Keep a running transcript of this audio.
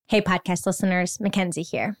Hey, podcast listeners, Mackenzie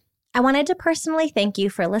here. I wanted to personally thank you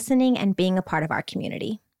for listening and being a part of our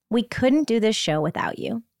community. We couldn't do this show without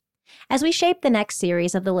you. As we shape the next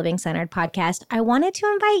series of the Living Centered podcast, I wanted to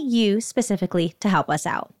invite you specifically to help us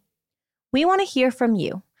out. We want to hear from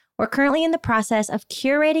you. We're currently in the process of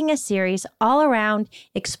curating a series all around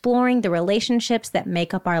exploring the relationships that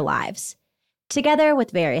make up our lives. Together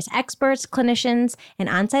with various experts, clinicians, and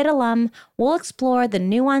on-site alum, we'll explore the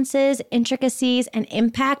nuances, intricacies, and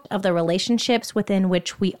impact of the relationships within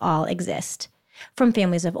which we all exist. From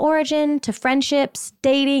families of origin to friendships,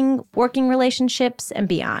 dating, working relationships, and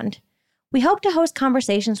beyond. We hope to host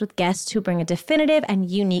conversations with guests who bring a definitive and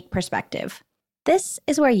unique perspective. This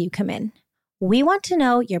is where you come in. We want to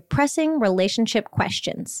know your pressing relationship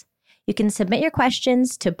questions. You can submit your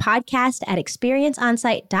questions to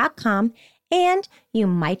podcast@experienceonsite.com, and you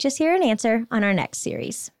might just hear an answer on our next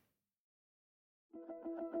series.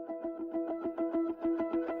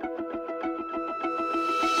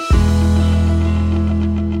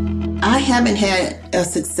 I haven't had a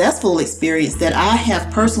successful experience that I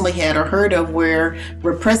have personally had or heard of where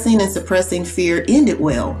repressing and suppressing fear ended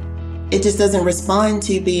well. It just doesn't respond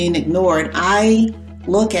to being ignored. I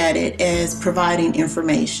look at it as providing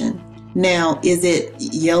information. Now, is it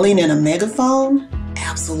yelling in a megaphone?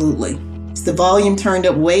 Absolutely. Is the volume turned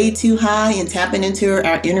up way too high and tapping into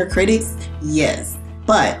our inner critics? Yes.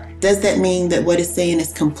 But does that mean that what it's saying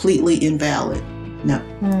is completely invalid? No.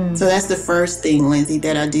 So that's the first thing, Lindsay,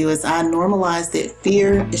 that I do is I normalize that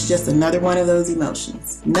fear is just another one of those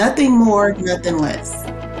emotions. Nothing more, nothing less.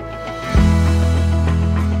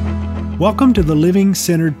 Welcome to the Living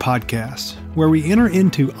Centered Podcast, where we enter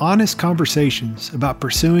into honest conversations about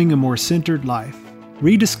pursuing a more centered life,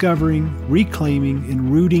 rediscovering, reclaiming,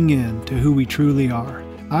 and rooting in to who we truly are.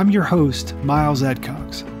 I'm your host, Miles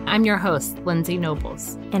Adcox. I'm your host, Lindsay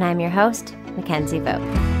Nobles. And I'm your host, Mackenzie Vogt.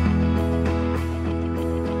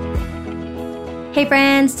 Hey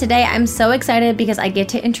friends, today I'm so excited because I get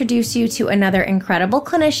to introduce you to another incredible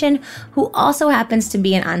clinician who also happens to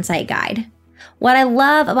be an on-site guide. What I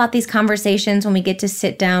love about these conversations when we get to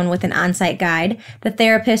sit down with an on-site guide, the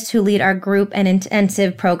therapists who lead our group and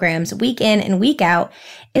intensive programs week in and week out,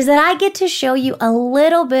 is that I get to show you a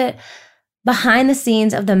little bit behind the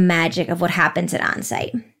scenes of the magic of what happens at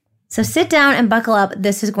on-site. So sit down and buckle up.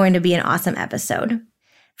 This is going to be an awesome episode.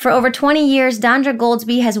 For over 20 years, Dondra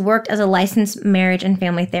Goldsby has worked as a licensed marriage and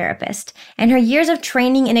family therapist, and her years of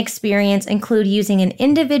training and experience include using an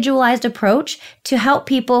individualized approach to help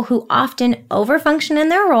people who often overfunction in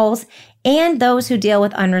their roles and those who deal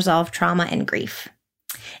with unresolved trauma and grief.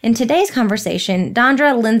 In today's conversation,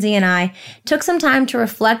 Dondra, Lindsay, and I took some time to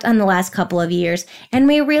reflect on the last couple of years, and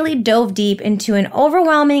we really dove deep into an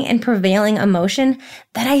overwhelming and prevailing emotion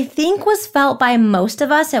that I think was felt by most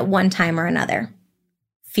of us at one time or another.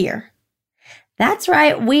 Fear. That's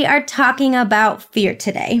right, we are talking about fear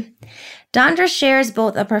today. Dondra shares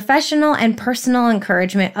both a professional and personal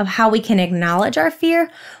encouragement of how we can acknowledge our fear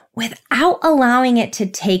without allowing it to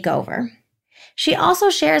take over. She also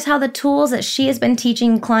shares how the tools that she has been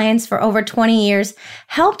teaching clients for over 20 years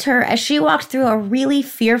helped her as she walked through a really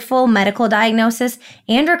fearful medical diagnosis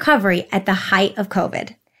and recovery at the height of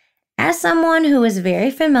COVID. As someone who is very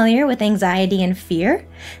familiar with anxiety and fear,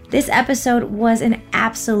 this episode was an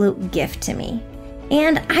absolute gift to me.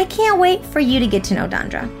 And I can't wait for you to get to know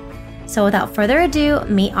Dondra. So without further ado,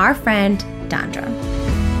 meet our friend, Dondra.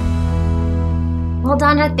 Well,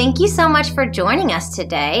 Dondra, thank you so much for joining us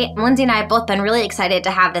today. Lindsay and I have both been really excited to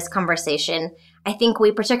have this conversation. I think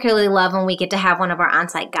we particularly love when we get to have one of our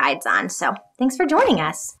on-site guides on. So thanks for joining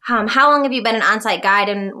us. How long have you been an on-site guide,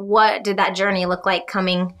 and what did that journey look like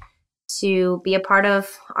coming to be a part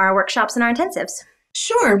of our workshops and our intensives?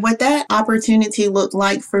 Sure. What that opportunity looked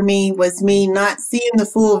like for me was me not seeing the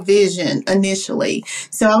full vision initially.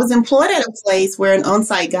 So I was employed at a place where an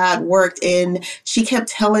on-site guide worked, and she kept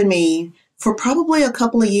telling me for probably a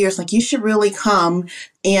couple of years, like, you should really come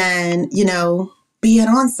and, be an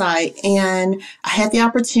on-site. And I had the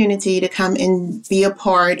opportunity to come and be a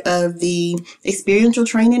part of the Experiential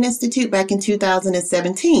Training Institute back in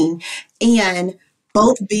 2017. And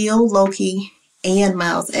both Bill Loki and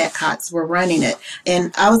Miles Adcox were running it.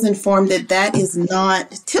 And I was informed that that is not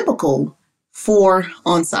typical for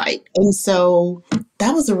on-site. And so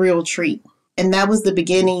that was a real treat. And that was the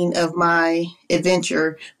beginning of my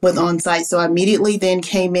adventure with on-site. So I immediately then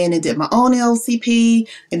came in and did my own LCP,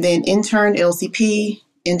 and then intern LCP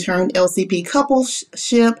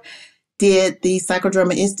coupleship, did the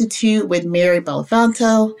Psychodrama Institute with Mary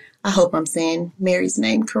Belafonte. I hope I'm saying Mary's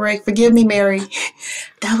name correct. Forgive me, Mary.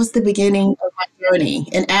 That was the beginning of my journey.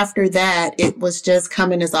 And after that, it was just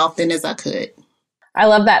coming as often as I could. I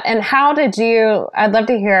love that. And I'd love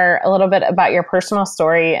to hear a little bit about your personal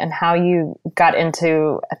story and how you got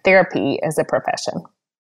into therapy as a profession.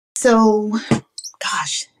 So,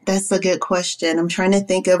 gosh, that's a good question. I'm trying to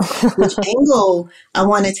think of which angle I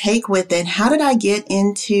want to take with it. How did I get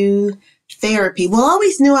into therapy? Well, I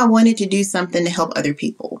always knew I wanted to do something to help other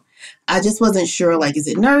people. I just wasn't sure, like, is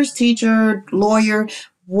it nurse, teacher, lawyer?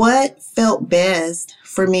 What felt best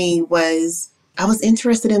for me was I was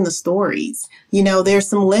interested in the stories. There's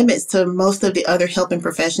some limits to most of the other helping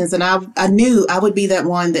professions. And I knew I would be that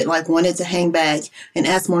one that like wanted to hang back and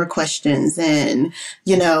ask more questions and,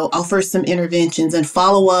 offer some interventions and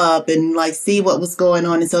follow up and like see what was going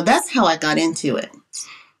on. And so that's how I got into it.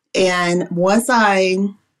 And once I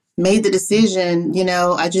made the decision,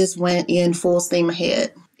 I just went in full steam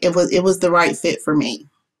ahead. It was the right fit for me.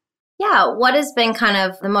 Yeah. What has been kind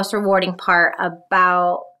of the most rewarding part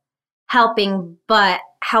about helping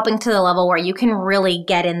to the level where you can really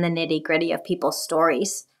get in the nitty gritty of people's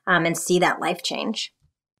stories and see that life change?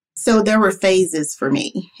 So there were phases for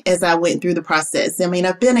me as I went through the process. I mean,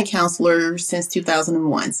 I've been a counselor since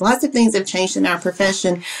 2001. So lots of things have changed in our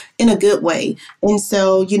profession in a good way. And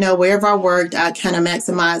so, wherever I worked, I kind of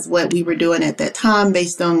maximized what we were doing at that time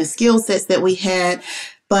based on the skill sets that we had.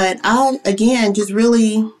 But I, again, just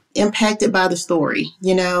really impacted by the story.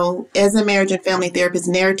 As a marriage and family therapist,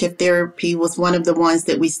 narrative therapy was one of the ones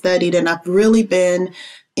that we studied. And I've really been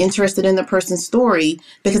interested in the person's story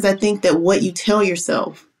because I think that what you tell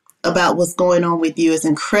yourself about what's going on with you is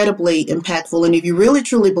incredibly impactful. And if you really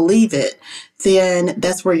truly believe it, then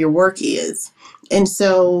that's where your work is. And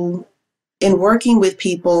so in working with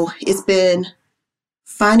people, it's been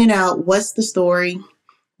finding out what's the story,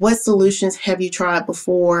 what solutions have you tried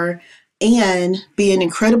before, and being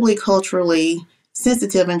incredibly culturally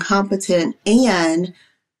sensitive and competent. And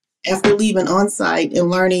after leaving on-site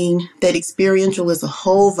and learning that experiential is a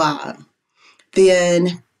whole vibe,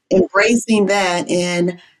 then embracing that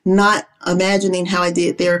and not imagining how I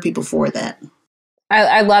did therapy before that.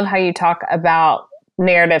 I love how you talk about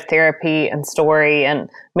narrative therapy and story,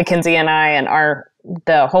 and Mackenzie and I and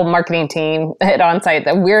the whole marketing team at Onsite,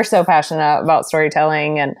 that we're so passionate about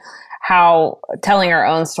storytelling and how telling our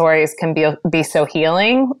own stories can be so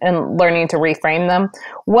healing and learning to reframe them.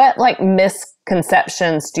 What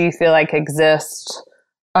misconceptions do you feel like exist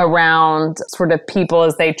around sort of people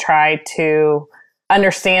as they try to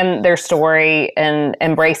understand their story and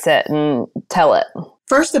embrace it and tell it?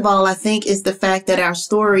 First of all, I think is the fact that our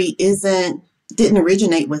story didn't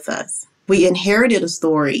originate with us. We inherited a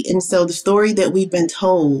story. And so the story that we've been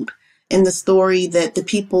told and the story that the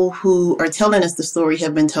people who are telling us the story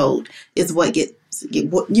have been told is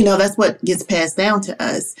that's what gets passed down to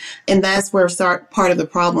us. And that's where part of the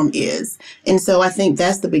problem is. And so I think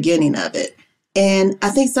that's the beginning of it. And I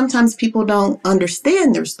think sometimes people don't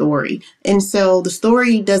understand their story. And so the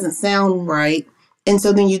story doesn't sound right. And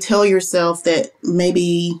so then you tell yourself that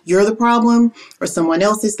maybe you're the problem or someone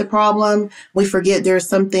else is the problem. We forget there are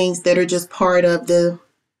some things that are just part of the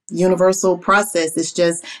universal process. It's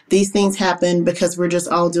just these things happen because we're just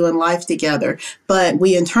all doing life together. But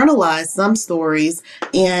we internalize some stories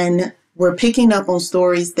and we're picking up on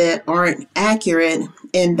stories that aren't accurate.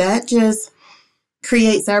 And that just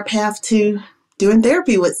creates our path to doing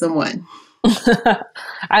therapy with someone.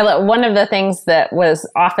 One of the things that was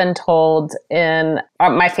often told in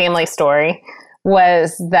my family story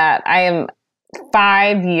was that I am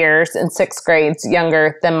 5 years and 6 grades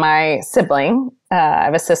younger than my sibling. I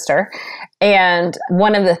have a sister. And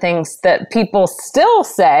one of the things that people still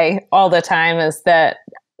say all the time is that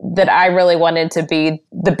I really wanted to be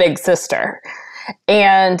the big sister.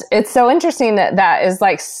 And it's so interesting that is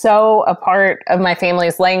like so a part of my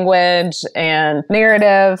family's language and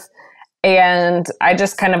narrative. And I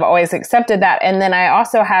just kind of always accepted that. And then I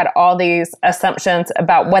also had all these assumptions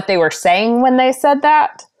about what they were saying when they said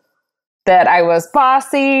that I was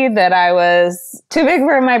bossy, that I was too big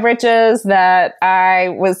for my britches, that I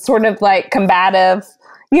was sort of like combative,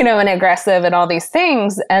 and aggressive and all these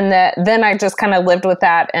things. And that then I just kind of lived with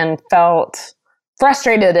that and felt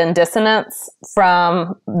frustrated and dissonance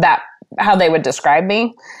from that, how they would describe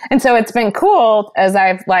me. And so it's been cool as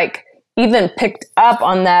I've like even picked up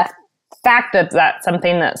on the fact that that's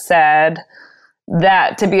something that's said,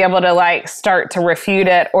 that to be able to like start to refute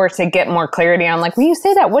it or to get more clarity on like, when you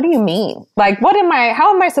say that, what do you mean? Like,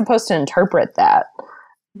 how am I supposed to interpret that?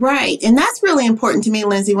 Right. And that's really important to me,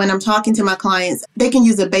 Lindsay. When I'm talking to my clients, they can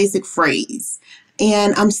use a basic phrase.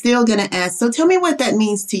 And I'm still going to ask, so tell me what that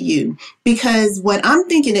means to you. Because what I'm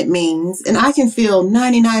thinking it means, and I can feel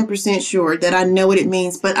 99% sure that I know what it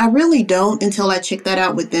means, but I really don't until I check that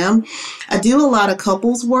out with them. I do a lot of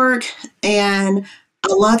couples work, and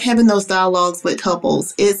I love having those dialogues with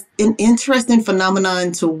couples. It's an interesting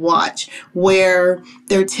phenomenon to watch where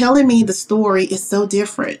they're telling me the story is so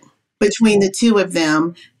different between the two of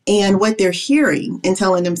them, and what they're hearing and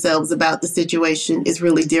telling themselves about the situation is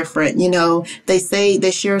really different. They say they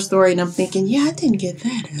share a story and I'm thinking, yeah, I didn't get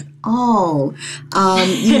that at all.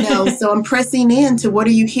 So I'm pressing into what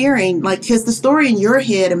are you hearing? Like, because the story in your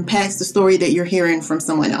head impacts the story that you're hearing from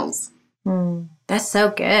someone else. That's so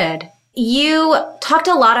good. You talked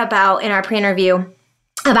a lot about, in our pre-interview,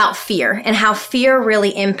 about fear and how fear really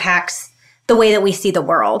impacts the way that we see the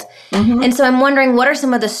world. Mm-hmm. And so I'm wondering, what are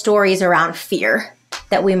some of the stories around fear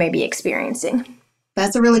that we may be experiencing?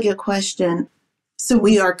 That's a really good question. So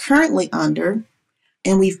we are currently under,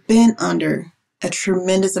 and we've been under, a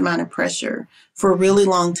tremendous amount of pressure for a really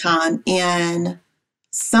long time. And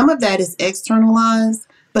some of that is externalized,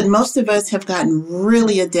 but most of us have gotten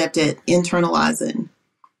really adept at internalizing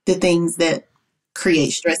the things that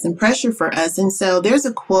create stress and pressure for us. And so there's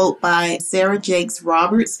a quote by Sarah Jakes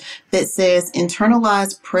Roberts that says,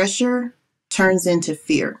 internalized pressure turns into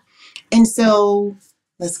fear. And so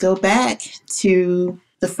let's go back to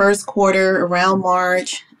the first quarter around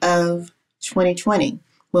March of 2020,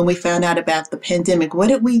 when we found out about the pandemic. What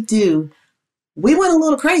did we do? We went a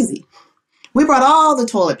little crazy. We brought all the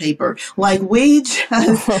toilet paper. Like, I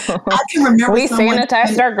can remember we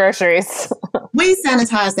sanitized our groceries. We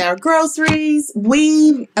sanitized our groceries.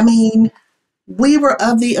 We were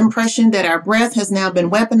of the impression that our breath has now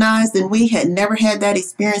been weaponized, and we had never had that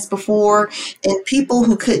experience before. And people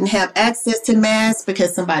who couldn't have access to masks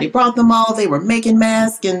because somebody brought them all, they were making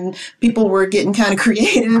masks, and people were getting kind of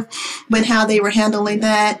creative with how they were handling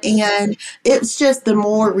that. And it's just the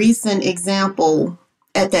more recent example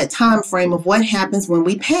at that time frame of what happens when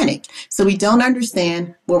we panic. So we don't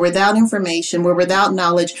understand, we're without information, we're without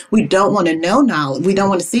knowledge, we don't want to know knowledge, we don't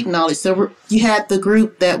want to seek knowledge. So you had the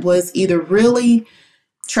group that was either really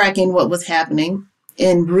tracking what was happening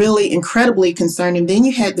and really incredibly concerned, and then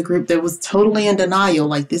you had the group that was totally in denial,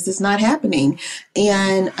 like, this is not happening.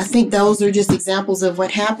 And I think those are just examples of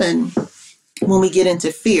what happened when we get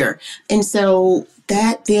into fear. And so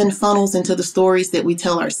that then funnels into the stories that we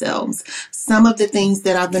tell ourselves. Some of the things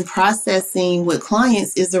that I've been processing with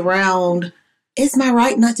clients is around, it's my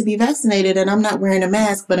right not to be vaccinated and I'm not wearing a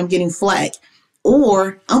mask, but I'm getting flack.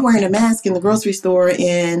 Or I'm wearing a mask in the grocery store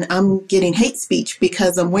and I'm getting hate speech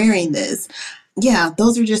because I'm wearing this. Yeah,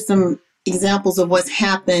 those are just some examples of what's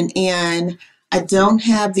happened. And I don't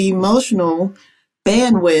have the emotional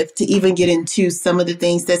bandwidth to even get into some of the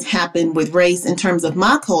things that's happened with race in terms of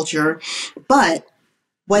my culture. But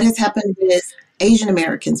what has happened with Asian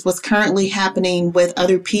Americans, what's currently happening with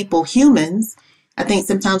other people, humans, I think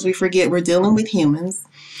sometimes we forget we're dealing with humans,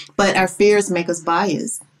 but our fears make us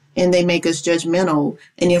biased and they make us judgmental.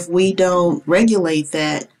 And if we don't regulate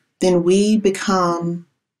that, then we become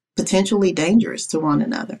potentially dangerous to one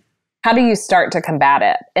another. How do you start to combat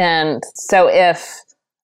it? And so if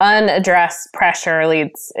unaddressed pressure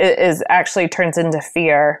actually turns into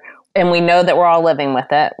fear, and we know that we're all living with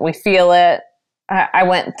it, we feel it. I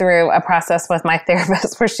went through a process with my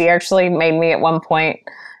therapist where she actually made me at one point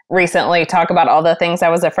recently talk about all the things I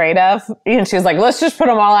was afraid of. And she was like, let's just put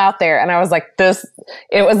them all out there. And I was like,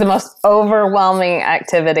 it was the most overwhelming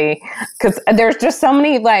activity because there's just so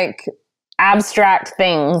many like abstract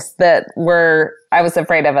things that I was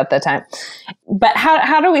afraid of at the time. But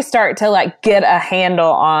how do we start to like get a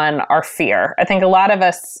handle on our fear? I think a lot of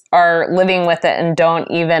us are living with it and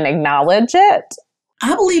don't even acknowledge it.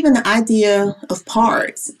 I believe in the idea of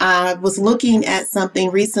parts. I was looking at something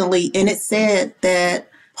recently and it said that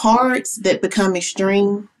parts that become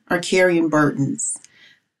extreme are carrying burdens.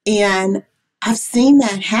 And I've seen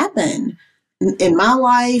that happen in my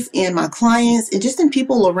life and my clients and just in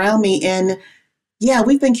people around me. And yeah,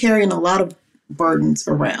 we've been carrying a lot of burdens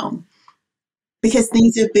around because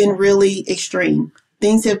things have been really extreme.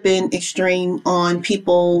 Things have been extreme on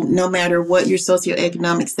people, no matter what your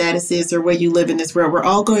socioeconomic status is or where you live in this world. We're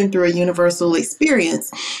all going through a universal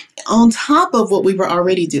experience on top of what we were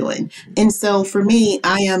already doing. And so for me,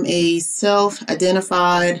 I am a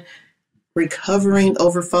self-identified recovering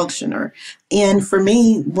overfunctioner. And for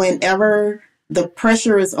me, whenever the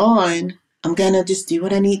pressure is on, I'm going to just do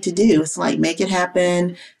what I need to do. It's like make it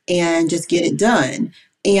happen and just get it done.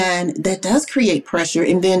 And that does create pressure.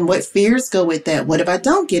 And then what fears go with that? What if I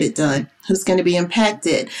don't get it done? Who's going to be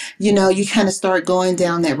impacted? You kind of start going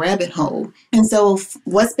down that rabbit hole. And so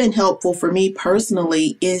what's been helpful for me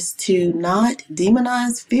personally is to not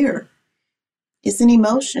demonize fear. It's an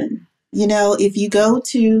emotion. If you go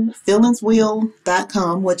to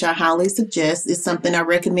feelingswheel.com, which I highly suggest, is something I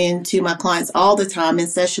recommend to my clients all the time in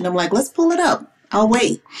session. I'm like, let's pull it up. I'll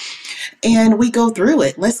wait. And we go through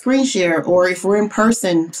it. Let's screen share. Or if we're in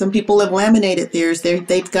person, some people have laminated theirs.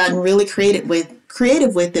 They've gotten really creative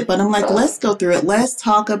with it. But I'm like, let's go through it. Let's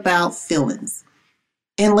talk about feelings.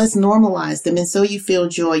 And let's normalize them. And so you feel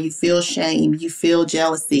joy, you feel shame, you feel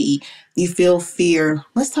jealousy, you feel fear.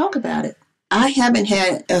 Let's talk about it. I haven't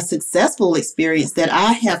had a successful experience that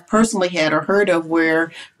I have personally had or heard of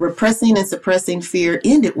where repressing and suppressing fear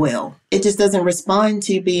ended well. It just doesn't respond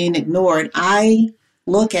to being ignored. I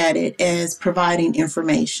look at it as providing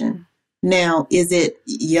information. Now, is it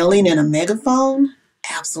yelling in a megaphone?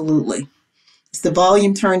 Absolutely. Is the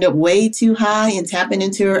volume turned up way too high and tapping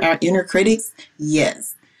into our inner critics?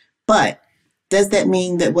 Yes. But does that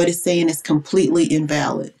mean that what it's saying is completely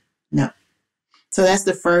invalid? No. So that's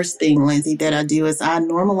the first thing, Lindsay, that I do is I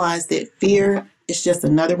normalize that fear is just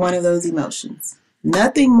another one of those emotions.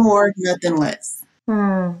 Nothing more, nothing less.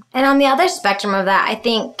 And on the other spectrum of that, I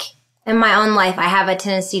think in my own life, I have a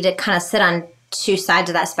tendency to kind of sit on two sides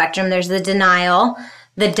of that spectrum. There's the denial,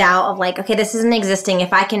 the doubt of like, okay, this isn't existing.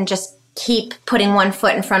 If I can just keep putting one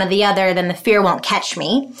foot in front of the other, then the fear won't catch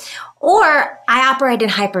me. Or I operate in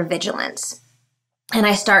hypervigilance. And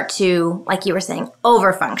I start to, like you were saying,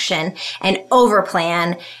 overfunction and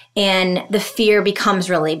overplan, and the fear becomes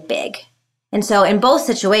really big. And so in both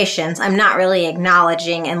situations, I'm not really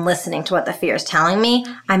acknowledging and listening to what the fear is telling me.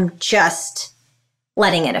 I'm just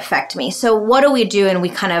letting it affect me. So what do? And we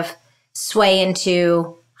kind of sway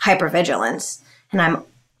into hypervigilance, and I'm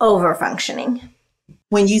overfunctioning.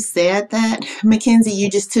 When you said that, Mackenzie, you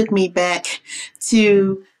just took me back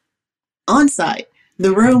to on-site.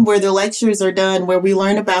 The room where the lectures are done, where we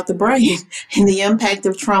learn about the brain and the impact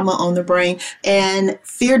of trauma on the brain. And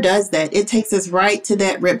fear does that. It takes us right to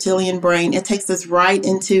that reptilian brain. It takes us right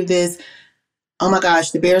into this, oh my gosh,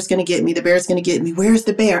 the bear's going to get me. The bear's going to get me. Where's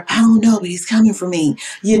the bear? I don't know, but he's coming for me.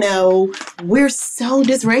 You know, we're so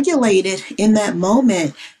dysregulated in that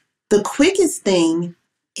moment. The quickest thing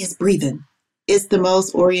is breathing. It's the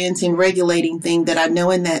most orienting, regulating thing that I know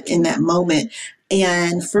in that moment.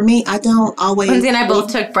 And for me, I don't always... Lindsay and I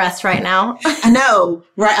both took breaths right now. I know,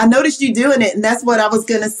 right? I noticed you doing it. And that's what I was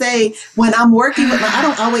going to say. When I'm working with I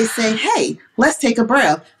don't always say, hey, let's take a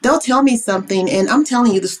breath. They'll tell me something. And I'm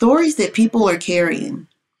telling you, the stories that people are carrying,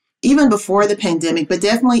 even before the pandemic, but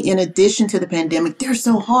definitely in addition to the pandemic, they're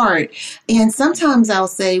so hard. And sometimes I'll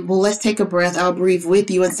say, well, let's take a breath. I'll breathe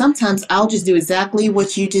with you. And sometimes I'll just do exactly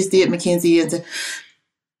what you just did, Mackenzie, and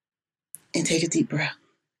take a deep breath.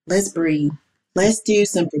 Let's breathe. Let's do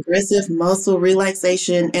some progressive muscle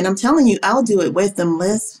relaxation. And I'm telling you, I'll do it with them.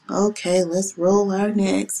 Let's roll our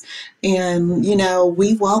necks. And,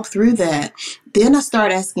 we walk through that. Then I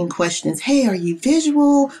start asking questions. Hey, are you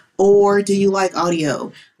visual or do you like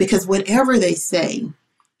audio? Because whatever they say,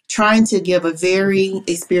 trying to give a very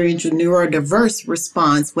experiential, neurodiverse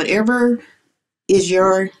response, whatever is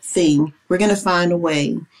your thing, we're going to find a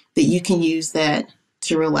way that you can use that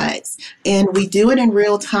to relax. And we do it in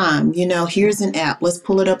real time. Here's an app. Let's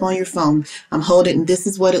pull it up on your phone. I'm holding, and this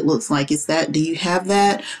is what it looks like. Do you have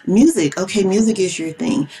that? Music. Okay, music is your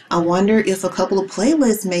thing. I wonder if a couple of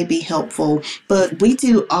playlists may be helpful, but we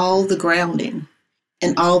do all the grounding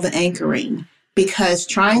and all the anchoring, because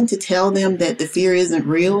trying to tell them that the fear isn't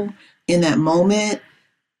real in that moment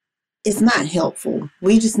is not helpful.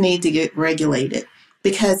 We just need to get regulated,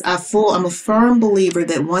 because I'm a firm believer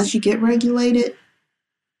that once you get regulated,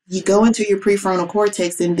 you go into your prefrontal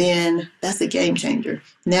cortex, and then that's a game changer.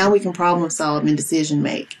 Now we can problem solve and decision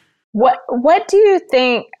make. What do you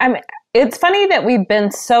think? I mean, it's funny that we've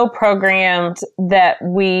been so programmed that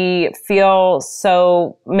we feel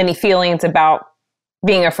so many feelings about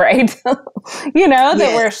being afraid,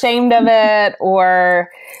 that we're ashamed of it, or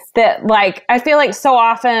that, like, I feel like so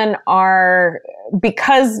often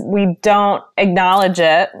because we don't acknowledge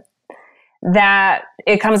it, that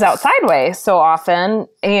it comes out sideways so often,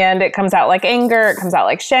 and it comes out like anger, it comes out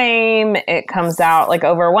like shame, it comes out like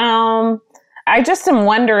overwhelm. I just am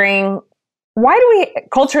wondering, why do we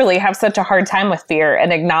culturally have such a hard time with fear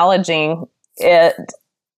and acknowledging it?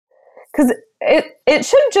 Because it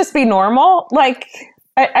should just be normal. Like,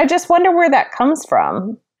 I just wonder where that comes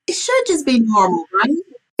from. It should just be normal, right?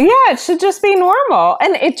 Yeah, it should just be normal.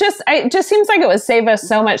 And it just seems like it would save us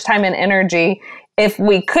so much time and energy if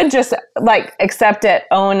we could just accept it,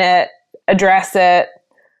 own it, address it,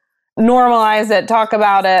 normalize it, talk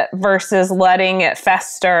about it, versus letting it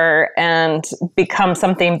fester and become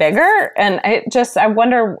something bigger. And I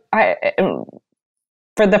wonder,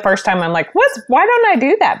 for for the first time, I'm like, why don't I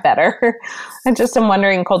do that better? I just am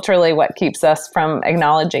wondering culturally what keeps us from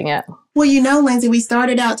acknowledging it. Well, Lindsay, we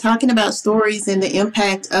started out talking about stories and the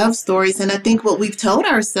impact of stories. And I think what we've told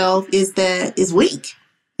ourselves is that is weak.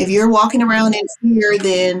 If you're walking around in fear,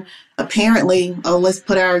 then apparently, let's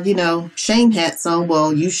put our, shame hats on.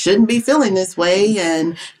 Well, you shouldn't be feeling this way,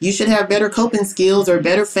 and you should have better coping skills or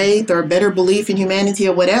better faith or better belief in humanity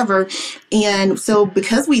or whatever. And so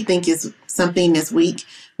because we think it's something that's weak,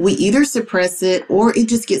 we either suppress it or it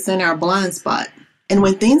just gets in our blind spot. And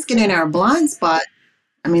when things get in our blind spot,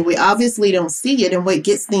 we obviously don't see it. And what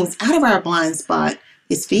gets things out of our blind spot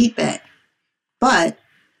is feedback. But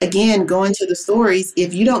again, going to the stories,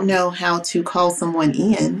 if you don't know how to call someone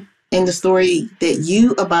in, and the story that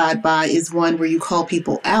you abide by is one where you call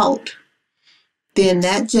people out, then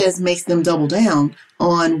that just makes them double down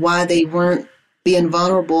on why they weren't being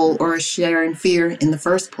vulnerable or sharing fear in the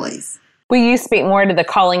first place. Will you speak more to the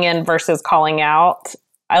calling in versus calling out?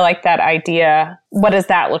 I like that idea. What does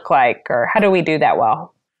that look like? Or how do we do that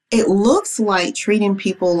well? It looks like treating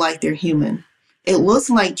people like they're human. It looks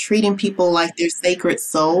like treating people like they're sacred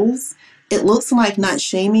souls. It looks like not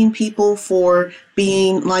shaming people for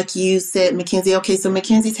being, like you said, Mackenzie. Okay, so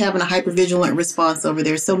Mackenzie's having a hypervigilant response over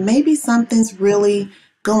there. So maybe something's really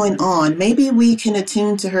going on. Maybe we can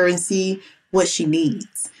attune to her and see what she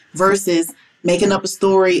needs versus making up a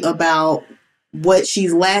story about what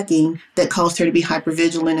she's lacking that caused her to be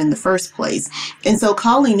hypervigilant in the first place. And so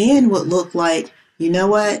calling in would look like, you know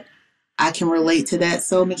what? I can relate to that,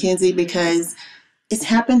 so Mackenzie, because it's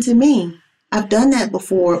happened to me. I've done that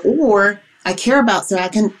before, or I care about, so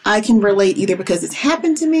I can relate either because it's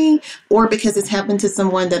happened to me or because it's happened to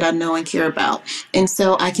someone that I know and care about. And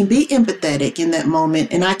so I can be empathetic in that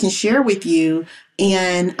moment, and I can share with you,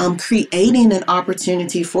 and I'm creating an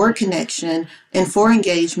opportunity for connection and for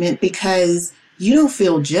engagement because you don't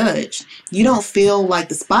feel judged. You don't feel like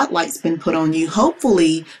the spotlight's been put on you.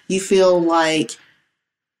 Hopefully you feel like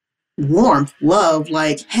warmth, love,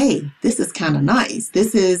 like, hey, this is kind of nice.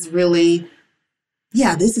 This is really,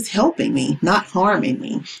 this is helping me, not harming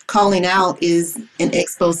me. Calling out is an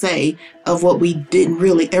expose of what we didn't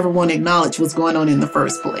really ever want to acknowledge was going on in the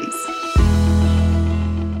first place.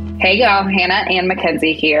 Hey y'all, Hannah and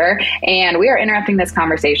Mackenzie here, and we are interrupting this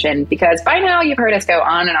conversation because by now you've heard us go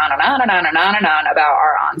on and on and on and on and on and on about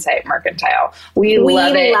our on-site mercantile. We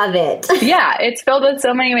love it. Yeah, it's filled with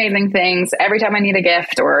so many amazing things. Every time I need a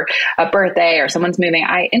gift or a birthday or someone's moving,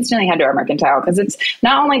 I instantly head to our mercantile because it's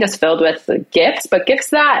not only just filled with gifts, but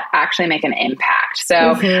gifts that actually make an impact.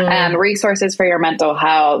 So resources for your mental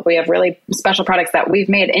health. We have really special products that we've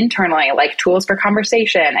made internally, like tools for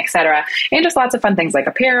conversation, etc., and just lots of fun things like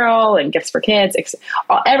apparel and gifts for kids,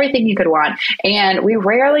 everything you could want. And we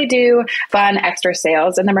rarely do fun extra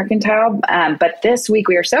sales in the mercantile. But this week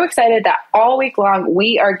we are so excited that all week long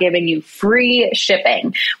we are giving you free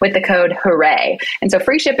shipping with the code HOORAY. And so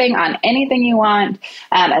free shipping on anything you want,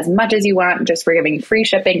 as much as you want, just for giving free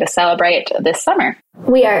shipping to celebrate this summer.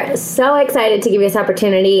 We are so excited to give you this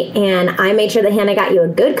opportunity, and I made sure that Hannah got you a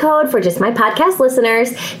good code for just my podcast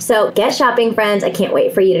listeners. So get shopping, friends. I can't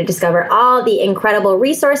wait for you to discover all the incredible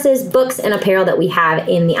resources, books, and apparel that we have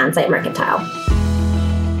in the on-site mercantile.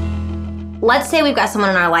 Let's say we've got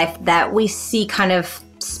someone in our life that we see kind of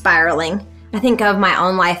spiraling. I think of my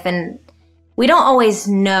own life, and we don't always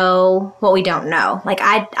know what we don't know. Like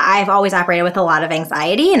I've always operated with a lot of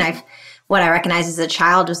anxiety, and what I recognized as a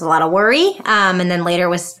child was a lot of worry, and then later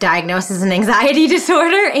was diagnosed as an anxiety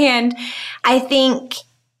disorder. And I think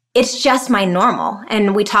it's just my normal.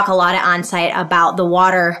 And we talk a lot at Onsite about the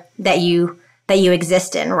water that you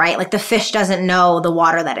exist in, right? Like the fish doesn't know the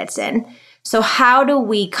water that it's in. So how do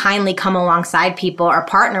we kindly come alongside people or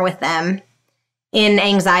partner with them in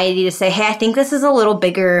anxiety to say, hey, I think this is a little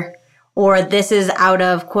bigger, or this is out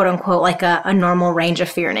of quote unquote like a normal range of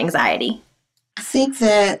fear and anxiety? I think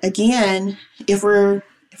that, again, if we're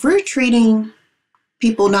treating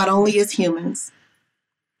people not only as humans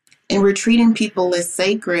and we're treating people as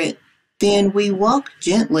sacred, then we walk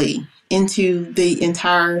gently into the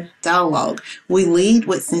entire dialogue. We lead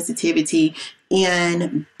with sensitivity,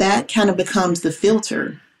 and that kind of becomes the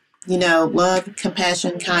filter. Love,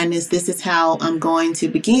 compassion, kindness. This is how I'm going to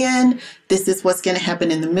begin. This is what's going to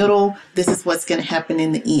happen in the middle. This is what's going to happen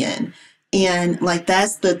in the end. And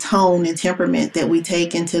that's the tone and temperament that we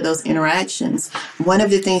take into those interactions. One of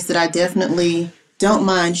the things that I definitely don't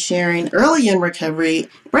mind sharing, early in recovery,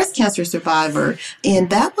 breast cancer survivor, and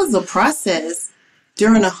that was a process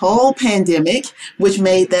during a whole pandemic, which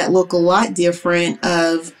made that look a lot different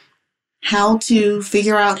of how to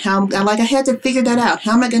figure out I had to figure that out.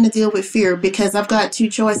 How am I going to deal with fear? Because I've got two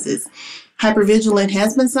choices. hypervigilant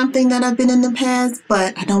has been something that I've been in the past,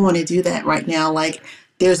 but I don't want to do that right now. Like,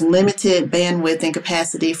 there's limited bandwidth and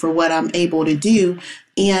capacity for what I'm able to do.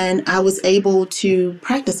 And I was able to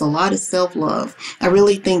practice a lot of self-love. I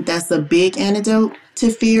really think that's a big antidote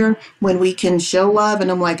to fear, when we can show love. And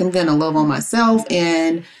I'm like, I'm going to love on myself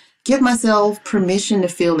and give myself permission to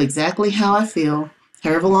feel exactly how I feel,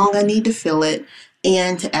 however long I need to feel it,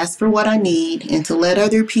 and to ask for what I need and to let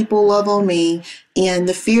other people love on me. And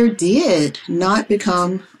the fear did not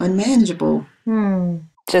become unmanageable.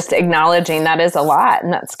 Just acknowledging that is a lot,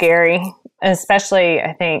 and that's scary. Especially,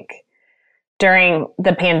 I think, during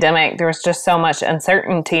the pandemic, there was just so much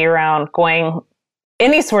uncertainty around going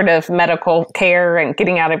any sort of medical care and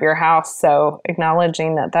getting out of your house. So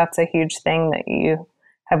acknowledging that that's a huge thing that you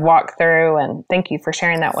have walked through, and thank you for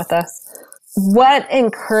sharing that with us. What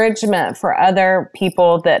encouragement for other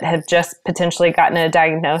people that have just potentially gotten a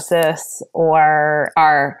diagnosis or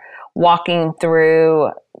are walking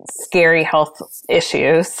through scary health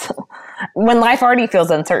issues when life already feels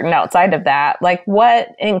uncertain outside of that? Like, what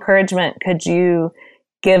encouragement could you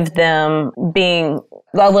give them being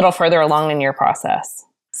a little further along in your process?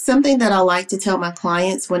 Something that I like to tell my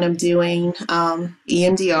clients when I'm doing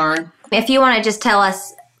EMDR. If you want to just tell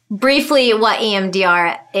us briefly what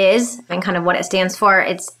EMDR is and kind of what it stands for,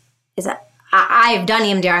 I've done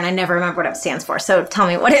EMDR and I never remember what it stands for. So tell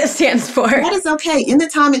me what it stands for. That is okay. In the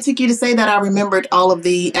time it took you to say that, I remembered all of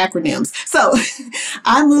the acronyms. So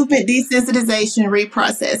eye movement desensitization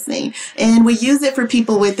reprocessing. And we use it for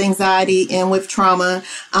people with anxiety and with trauma.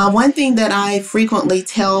 One thing that I frequently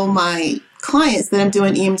tell my clients that I'm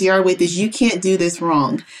doing EMDR with is, you can't do this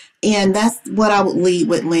wrong. And that's what I would lead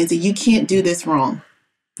with, Lindsay. You can't do this wrong.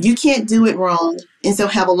 You can't do it wrong. And so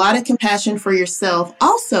have a lot of compassion for yourself.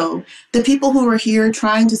 Also, the people who are here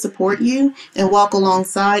trying to support you and walk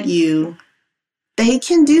alongside you, they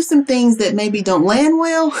can do some things that maybe don't land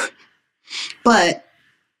well, but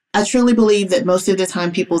I truly believe that most of the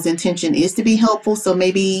time people's intention is to be helpful. So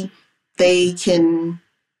maybe they can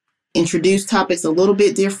introduce topics a little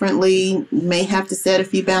bit differently, may have to set a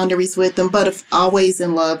few boundaries with them, but always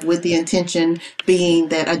in love, with the intention being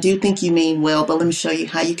that I do think you mean well, but let me show you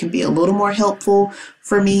how you can be a little more helpful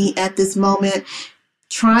for me at this moment.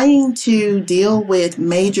 Trying to deal with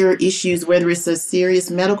major issues, whether it's a serious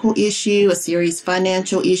medical issue, a serious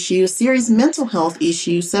financial issue, a serious mental health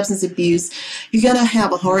issue, substance abuse, you're going to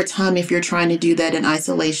have a hard time if you're trying to do that in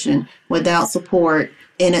isolation, without support,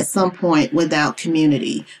 and at some point without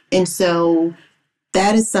community. And so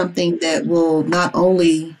that is something that will not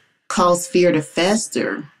only cause fear to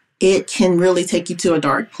fester, it can really take you to a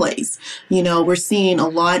dark place. You know, we're seeing a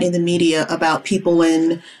lot in the media about people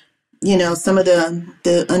in, you know, some of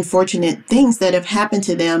the unfortunate things that have happened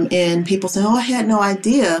to them, and people say, oh, I had no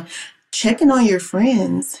idea. Checking on your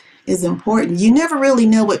friends is important. You never really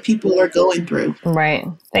know what people are going through. Right.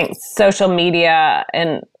 I think social media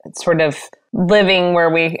and sort of living where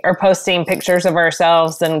we are posting pictures of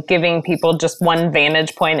ourselves and giving people just one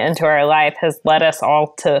vantage point into our life has led us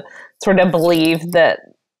all to sort of believe that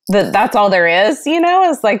that's all there is, you know,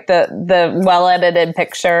 is like the well-edited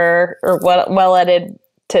picture or well-edited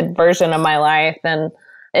version of my life. And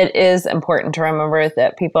it is important to remember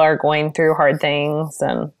that people are going through hard things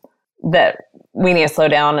and that we need to slow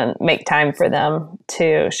down and make time for them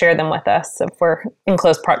to share them with us if we're in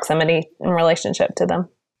close proximity in relationship to them.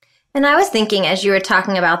 And I was thinking, as you were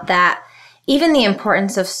talking about that, even the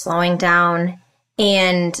importance of slowing down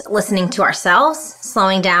and listening to ourselves,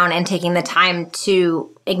 slowing down and taking the time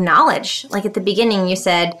to acknowledge. Like at the beginning, you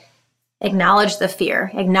said, acknowledge the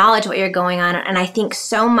fear, acknowledge what you're going on. And I think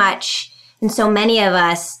so much, and so many of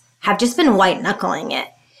us have just been white knuckling it.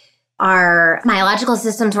 Our biological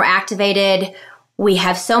systems were activated. We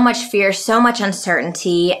have so much fear, so much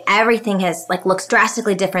uncertainty. Everything looks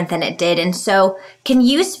drastically different than it did. And so can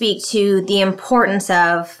you speak to the importance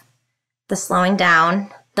of the slowing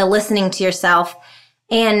down, the listening to yourself,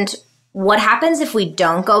 and what happens if we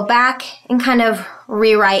don't go back and kind of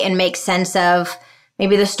rewrite and make sense of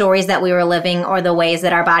maybe the stories that we were living or the ways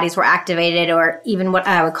that our bodies were activated, or even what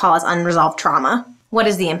I would call as unresolved trauma? What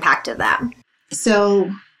is the impact of that?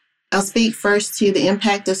 So I'll speak first to the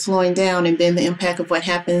impact of slowing down and then the impact of what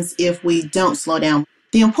happens if we don't slow down.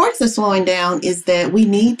 The importance of slowing down is that we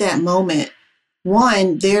need that moment.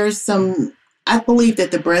 One, I believe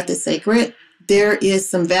that the breath is sacred. There is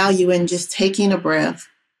some value in just taking a breath,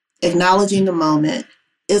 acknowledging the moment.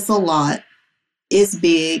 It's a lot. It's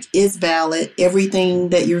big. It's valid. Everything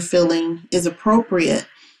that you're feeling is appropriate,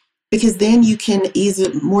 because then you can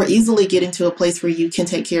more easily get into a place where you can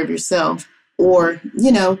take care of yourself or,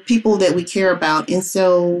 you know, people that we care about. And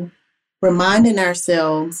so reminding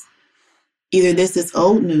ourselves Either this is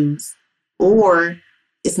old news or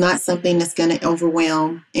it's not something that's going to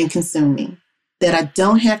overwhelm and consume me. That I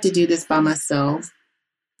don't have to do this by myself,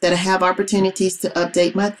 that I have opportunities to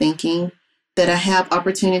update my thinking, that I have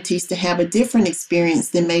opportunities to have a different experience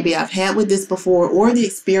than maybe I've had with this before, or the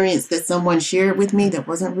experience that someone shared with me that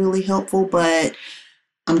wasn't really helpful, but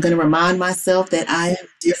I'm going to remind myself that I am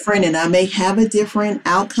different and I may have a different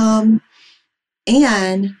outcome.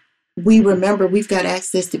 And we remember we've got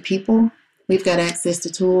access to people, we've got access to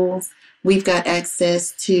tools, we've got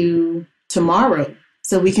access to tomorrow.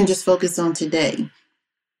 So we can just focus on today.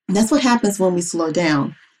 And that's what happens when we slow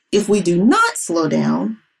down. If we do not slow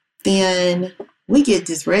down, then we get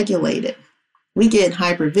dysregulated. We get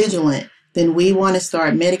hypervigilant. Then we want to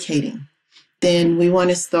start medicating. Then we want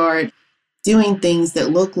to start doing things that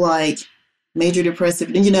look like major depressive,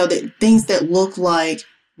 things that look like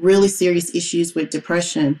really serious issues with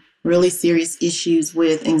depression, really serious issues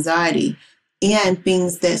with anxiety, and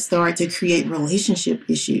things that start to create relationship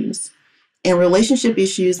issues. And relationship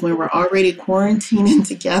issues, when we're already quarantining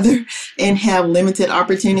together and have limited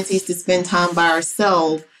opportunities to spend time by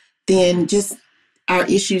ourselves, then just our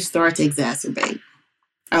issues start to exacerbate.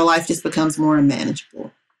 Our life just becomes more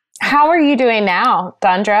unmanageable. How are you doing now,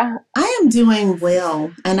 Dondra? I am doing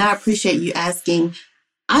well, and I appreciate you asking.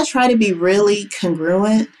 I try to be really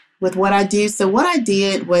congruent with what I do. So what I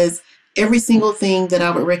did was every single thing that I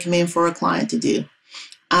would recommend for a client to do.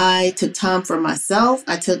 I took time for myself.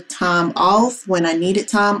 I took time off when I needed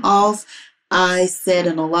time off. I sat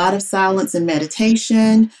in a lot of silence and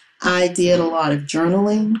meditation. I did a lot of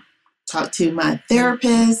journaling, talked to my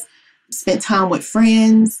therapist, spent time with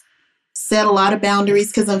friends, set a lot of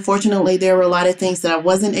boundaries, because unfortunately there were a lot of things that I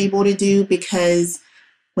wasn't able to do, because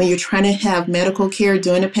when you're trying to have medical care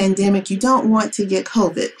during a pandemic, you don't want to get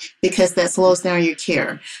COVID because that slows down your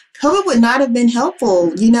care. COVID would not have been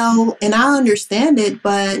helpful, and I understand it,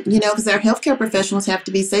 but, because our healthcare professionals have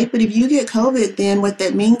to be safe. But if you get COVID, then what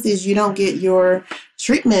that means is you don't get your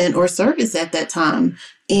treatment or service at that time.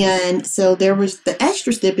 And so there was the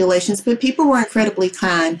extra stipulations, but people were incredibly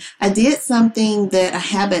kind. I did something that I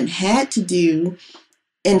haven't had to do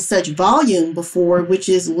in such volume before, which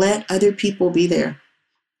is let other people be there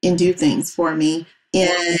and do things for me.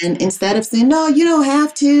 And instead of saying, no, you don't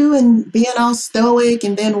have to, and being all stoic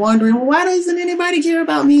and then wondering, well, why doesn't anybody care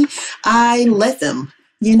about me? I let them,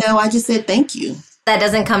 I just said, thank you. That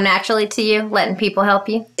doesn't come naturally to you, letting people help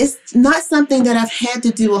you? It's not something that I've had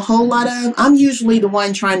to do a whole lot of. I'm usually the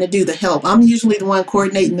one trying to do the help. I'm usually the one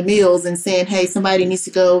coordinating the meals and saying, hey, somebody needs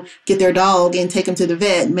to go get their dog and take them to the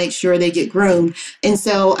vet and make sure they get groomed. And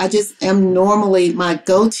so I just am normally, my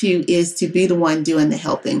go-to is to be the one doing the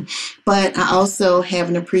helping. But I also have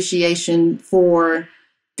an appreciation for,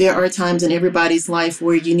 there are times in everybody's life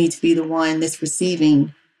where you need to be the one that's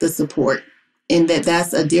receiving the support, and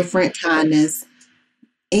that's a different kindness.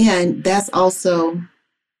 And that's also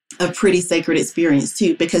a pretty sacred experience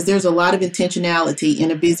too, because there's a lot of intentionality in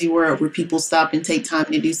a busy world where people stop and take time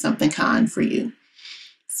to do something kind for you.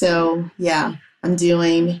 So yeah, I'm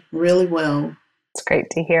doing really well. It's great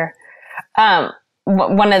to hear.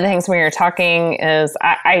 One of the things when you're talking is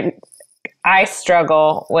I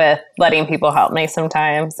struggle with letting people help me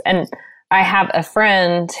sometimes. And I have a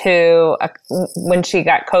friend who, when she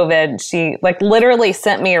got COVID, she literally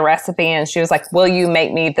sent me a recipe and she was like, will you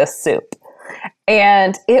make me this soup?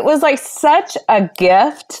 And it was such a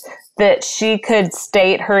gift that she could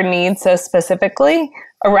state her needs so specifically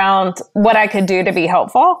around what I could do to be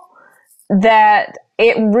helpful, that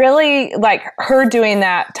it really, her doing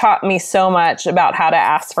that taught me so much about how to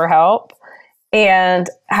ask for help and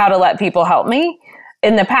how to let people help me.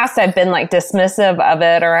 In the past, I've been dismissive of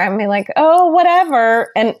it, or I'm oh, whatever.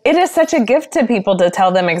 And it is such a gift to people to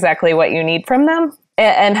tell them exactly what you need from them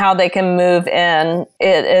and how they can move in.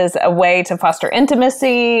 It is a way to foster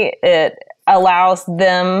intimacy. It allows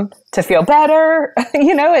them to feel better.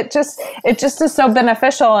 It just is so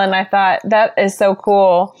beneficial. And I thought that is so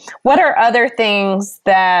cool. What are other things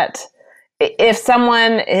that, if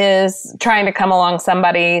someone is trying to come along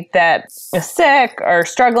somebody that is sick or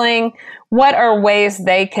struggling, what are ways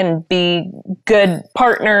they can be good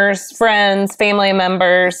partners, friends, family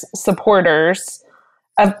members, supporters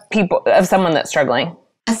of people, of someone that's struggling?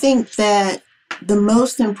 I think that the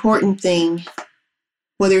most important thing,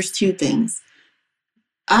 well, there's two things.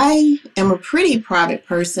 I am a pretty private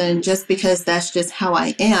person just because that's just how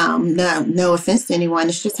I am. No offense to anyone.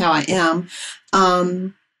 It's just how I am.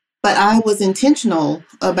 But I was intentional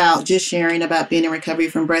about just sharing about being in recovery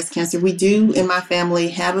from breast cancer. We do in my family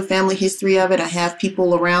have a family history of it. I have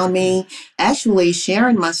people around me. Actually,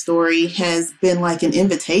 sharing my story has been like an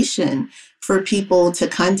invitation for people to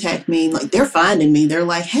contact me. Like they're finding me. They're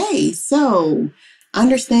like, hey, so I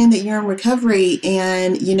understand that you're in recovery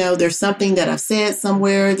and, you know, there's something that I've said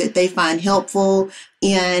somewhere that they find helpful.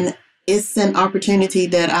 And it's an opportunity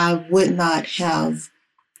that I would not have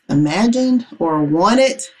imagined or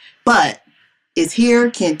wanted, but it's here,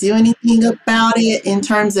 can't do anything about it in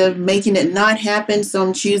terms of making it not happen. So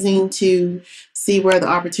I'm choosing to see where the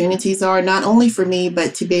opportunities are, not only for me,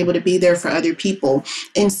 but to be able to be there for other people.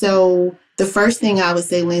 And so the first thing I would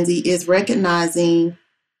say, Lindsay, is recognizing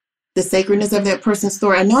the sacredness of that person's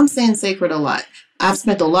story. I know I'm saying sacred a lot. I've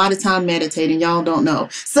spent a lot of time meditating. Y'all don't know.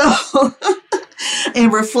 So,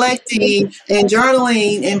 and reflecting and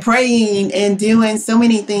journaling and praying and doing so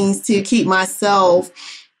many things to keep myself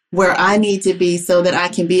where I need to be so that I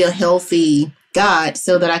can be a healthy God,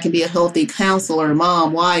 so that I can be a healthy counselor,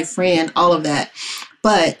 mom, wife, friend, all of that.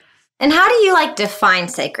 And how do you like define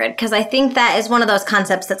sacred? Because I think that is one of those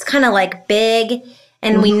concepts that's kind of like big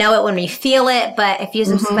and we know it when we feel it. But if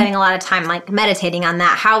you're spending a lot of time like meditating on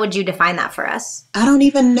that, how would you define that for us? I don't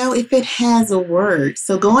even know if it has a word.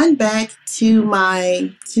 So going back to my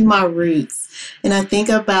roots, and I think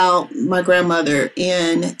about my grandmother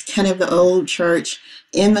in kind of the old church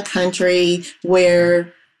in the country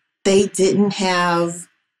where they didn't have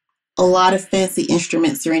a lot of fancy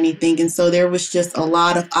instruments or anything. And so there was just a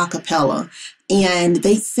lot of a cappella and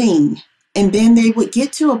they sing. And then they would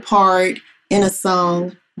get to a part in a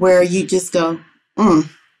song where you just go,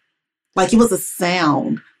 like it was a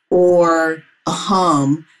sound or a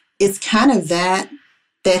hum. It's kind of that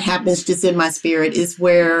happens just in my spirit, is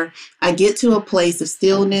where I get to a place of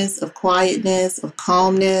stillness, of quietness, of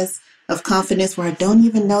calmness, of confidence, where I don't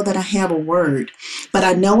even know that I have a word, but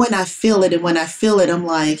I know when I feel it. And when I feel it, I'm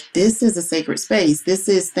like, this is a sacred space. This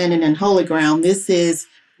is standing in holy ground.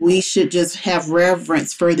 We should just have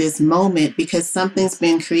reverence for this moment because something's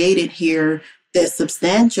been created here that's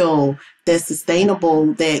substantial, that's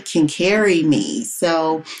sustainable, that can carry me.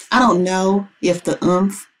 So I don't know if the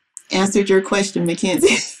answered your question,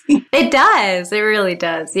 Mackenzie. It does. It really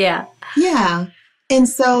does. Yeah. Yeah. And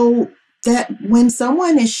so that when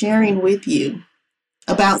someone is sharing with you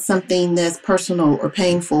about something that's personal or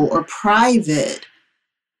painful or private,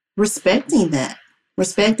 respecting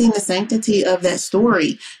the sanctity of that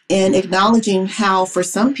story and acknowledging how for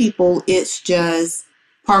some people it's just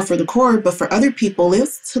par for the course, but for other people it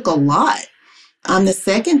took a lot. The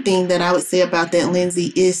second thing that I would say about that,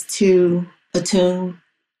 Lindsay, is to attune,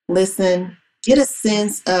 listen, get a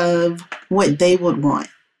sense of what they would want.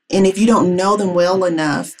 And if you don't know them well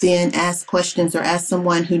enough, then ask questions or ask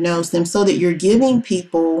someone who knows them so that you're giving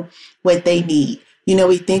people what they need. You know,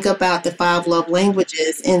 we think about the 5 love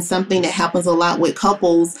languages, and something that happens a lot with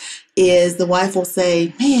couples is the wife will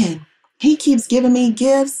say, man, he keeps giving me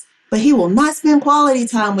gifts, but he will not spend quality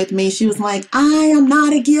time with me. She was like, I am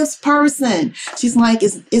not a gifts person. She's like,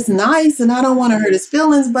 it's nice and I don't want to hurt his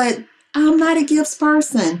feelings, but I'm not a gifts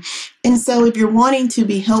person. And so if you're wanting to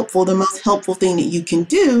be helpful, the most helpful thing that you can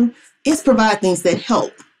do is provide things that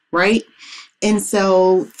help, right? And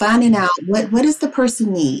so finding out what does the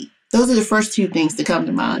person need? Those are the first 2 things that come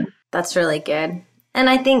to mind. That's really good. And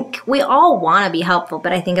I think we all want to be helpful,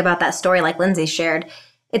 but I think about that story like Lindsay shared,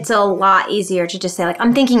 it's a lot easier to just say like,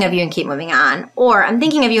 I'm thinking of you and keep moving on. Or I'm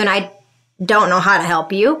thinking of you and I don't know how to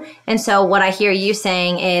help you. And so what I hear you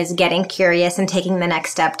saying is getting curious and taking the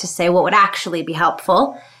next step to say what would actually be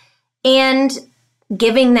helpful and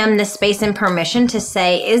giving them the space and permission to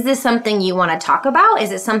say, is this something you want to talk about?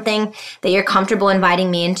 Is it something that you're comfortable inviting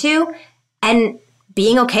me into? And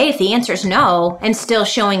being okay if the answer is no and still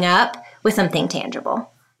showing up with something tangible.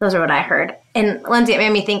 Those are what I heard. And Lindsay, it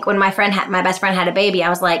made me think when my best friend had a baby, I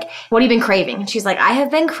was like, what have you been craving? And she's like, I have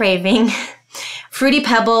been craving Fruity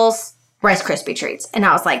Pebbles, Rice Krispie treats. And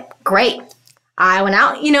I was like, great. I went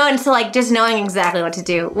out, and so like just knowing exactly what to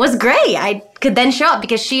do was great. I could then show up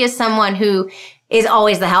because she is someone who is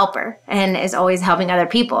always the helper and is always helping other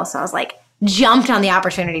people. So I was like, jumped on the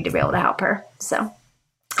opportunity to be able to help her. So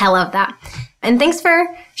I love that. And thanks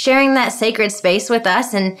for sharing that sacred space with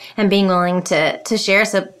us and being willing to share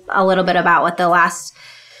us a little bit about what the last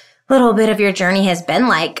little bit of your journey has been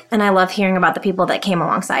like. And I love hearing about the people that came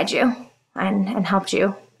alongside you and helped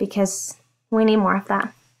you, because we need more of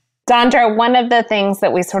that. Dondra, one of the things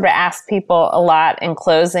that we sort of ask people a lot in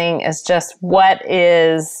closing is just what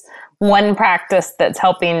is one practice that's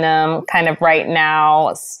helping them kind of right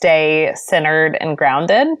now stay centered and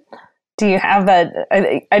grounded? Do you have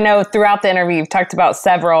I know throughout the interview you've talked about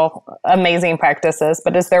several amazing practices,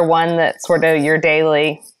 but is there one that's sort of your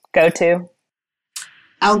daily go-to?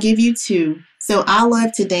 I'll give you two. So I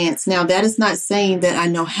love to dance. Now, that is not saying that I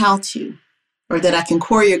know how to or that I can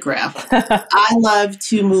choreograph. I love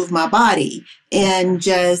to move my body and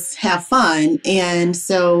just have fun. And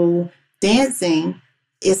so dancing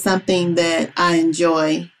is something that I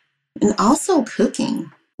enjoy. And also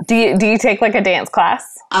cooking. Do you take like a dance class?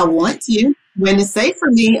 I want to. When it's safe for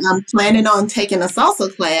me, I'm planning on taking a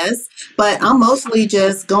salsa class, but I'm mostly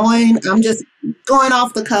just going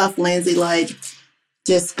off the cuff, Lindsay, like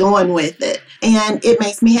just going with it. And it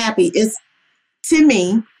makes me happy. To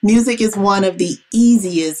me, music is one of the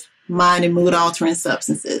easiest mind and mood altering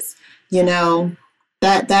substances. You know,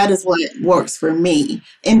 that is what works for me.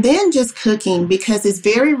 And then just cooking, because it's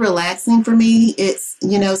very relaxing for me. It's,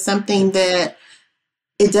 something that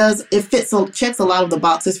checks a lot of the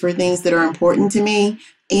boxes for things that are important to me.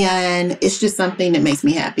 And it's just something that makes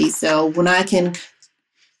me happy. So when I can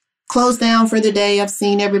close down for the day, I've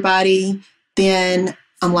seen everybody, then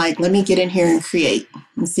I'm like, let me get in here and create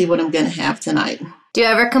and see what I'm going to have tonight. Do you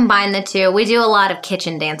ever combine the two? We do a lot of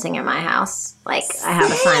kitchen dancing in my house. Like, I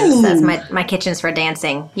have a sign that says my kitchen's for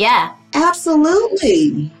dancing. Yeah.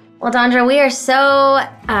 Absolutely. Well, Dondra, we are so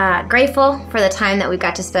grateful for the time that we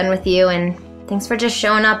got to spend with you, and thanks for just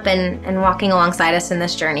showing up and walking alongside us in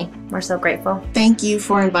this journey. We're so grateful. Thank you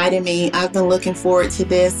for inviting me. I've been looking forward to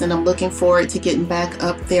this, and I'm looking forward to getting back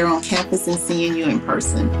up there on campus and seeing you in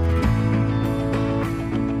person.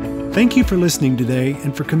 Thank you for listening today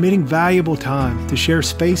and for committing valuable time to share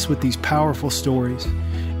space with these powerful stories.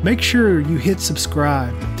 Make sure you hit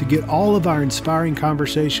subscribe to get all of our inspiring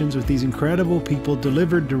conversations with these incredible people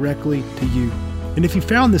delivered directly to you. And if you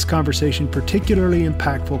found this conversation particularly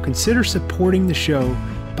impactful, consider supporting the show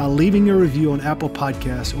by leaving a review on Apple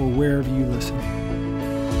Podcasts or wherever you listen.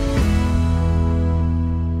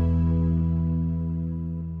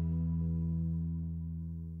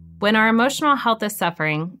 When our emotional health is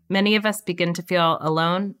suffering, many of us begin to feel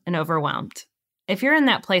alone and overwhelmed. If you're in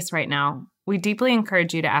that place right now, we deeply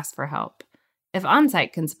encourage you to ask for help. If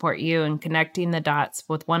OnSite can support you in connecting the dots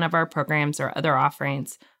with one of our programs or other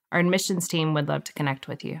offerings, our admissions team would love to connect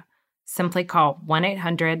with you. Simply call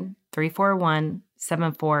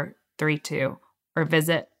 1-800-341-7432 or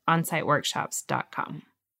visit onsiteworkshops.com.